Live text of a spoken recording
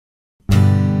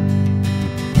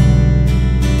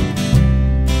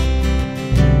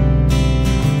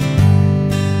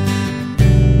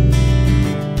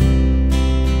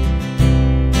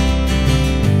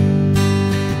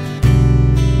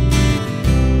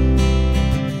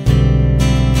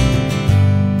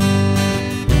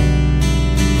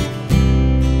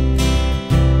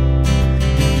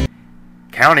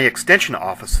County Extension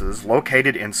offices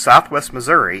located in southwest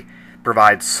Missouri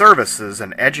provide services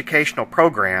and educational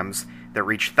programs that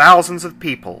reach thousands of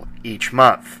people each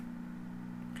month.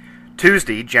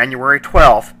 Tuesday, January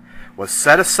 12th, was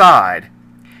set aside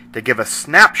to give a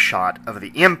snapshot of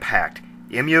the impact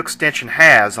MU Extension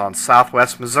has on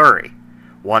southwest Missouri,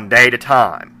 one day at a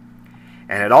time.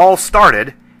 And it all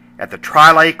started at the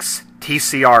Tri-Lakes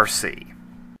TCRC.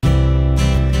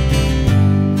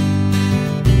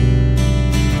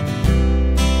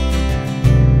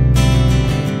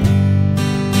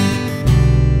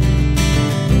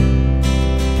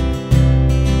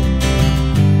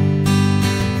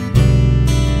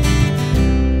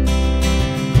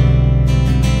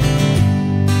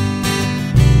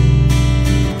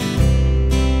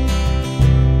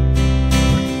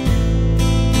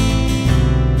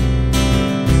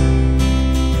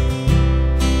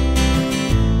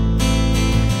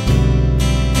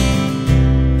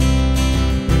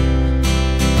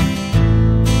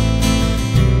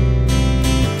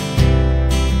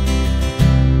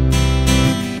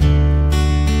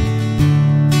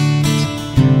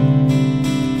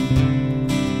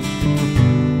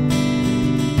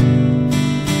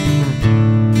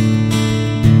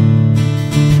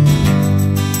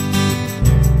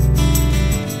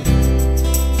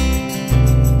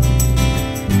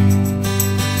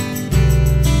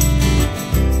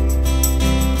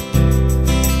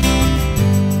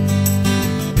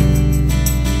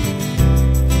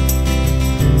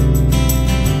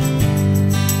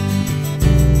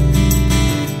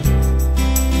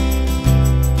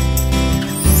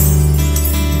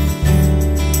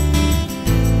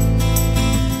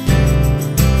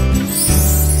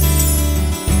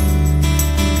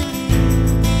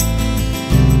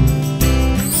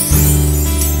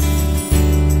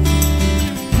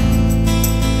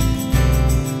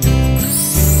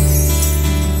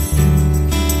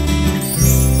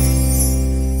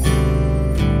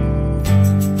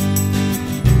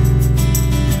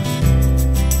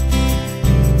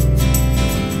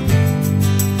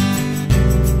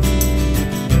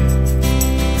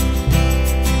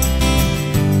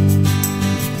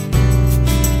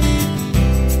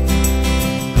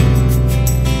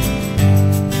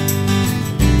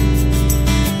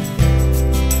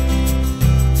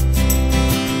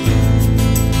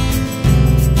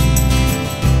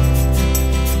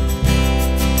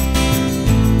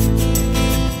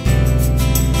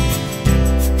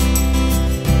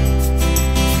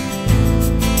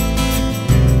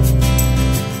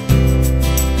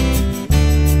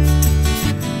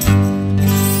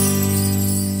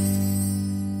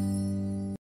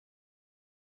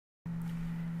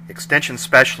 Extension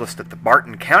specialists at the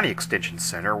Barton County Extension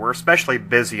Center were especially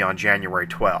busy on January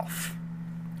 12th.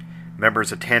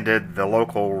 Members attended the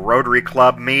local Rotary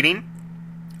Club meeting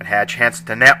and had a chance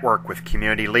to network with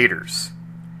community leaders.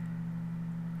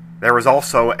 There was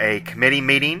also a committee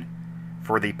meeting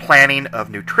for the planning of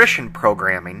nutrition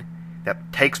programming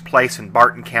that takes place in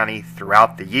Barton County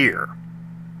throughout the year.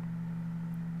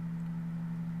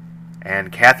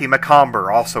 And Kathy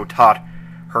McComber also taught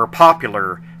her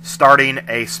popular Starting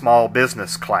a Small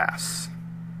Business class.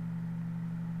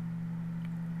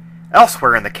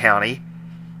 Elsewhere in the county,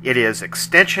 it is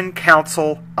Extension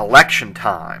Council election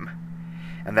time,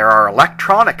 and there are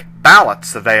electronic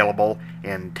ballots available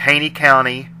in Taney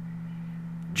County,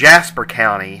 Jasper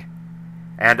County,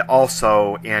 and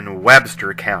also in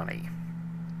Webster County.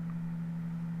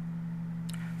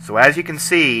 So as you can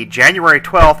see, January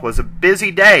 12th was a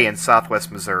busy day in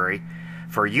southwest Missouri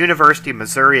for University of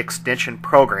Missouri Extension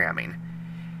programming.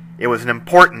 It was an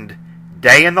important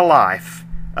day in the life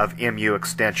of MU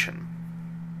Extension.